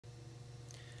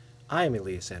I am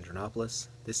Elias Andronopoulos.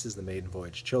 This is the Maiden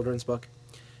Voyage children's book,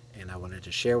 and I wanted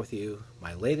to share with you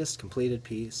my latest completed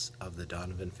piece of the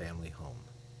Donovan family home.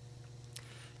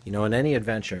 You know, in any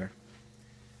adventure,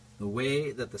 the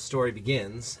way that the story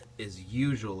begins is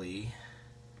usually,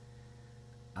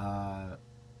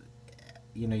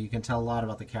 you can tell a lot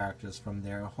about the characters from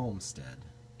their homestead.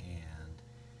 And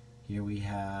here we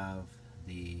have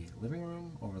the living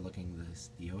room overlooking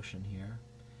the ocean here.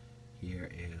 Here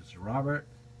is Robert,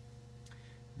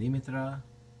 Dimitra,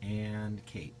 and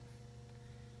Kate.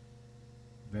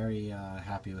 Very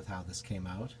happy with how this came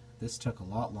out. This took a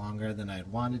lot longer than I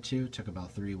had wanted to. It took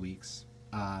about 3 weeks.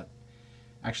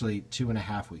 Actually,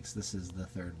 2.5 weeks. This is the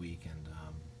third week, and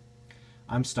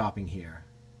I'm stopping here.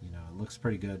 You know, it looks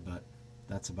pretty good, but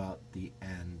that's about the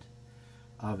end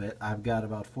of it. I've got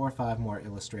about 4 or 5 more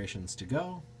illustrations to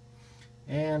go,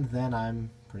 and then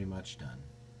I'm pretty much done.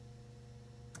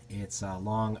 It's a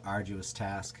long, arduous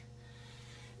task.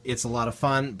 It's a lot of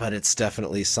fun, but it's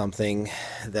definitely something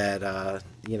that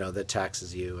that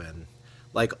taxes you, and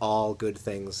like all good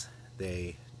things,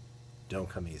 they don't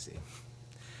come easy.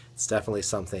 It's definitely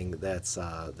something that's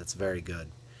very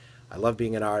good. I love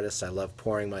being an artist. I love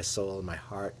pouring my soul and my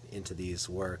heart into these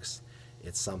works.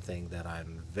 It's something that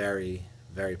I'm very,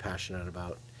 very passionate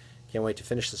about. Can't wait to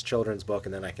finish this children's book,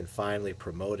 and then I can finally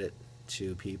promote it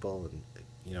to people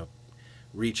and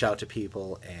reach out to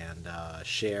people and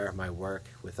share my work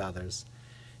with others.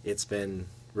 It's been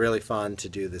really fun to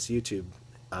do this YouTube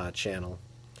channel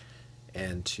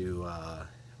and to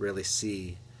really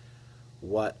see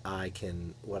what I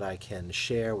can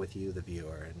share with you, the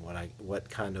viewer, and what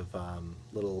kind of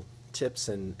little tips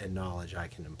and knowledge I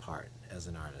can impart as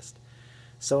an artist.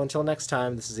 So until next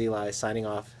time, this is Eli signing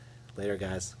off. Later,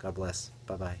 guys. God bless.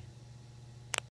 Bye-bye.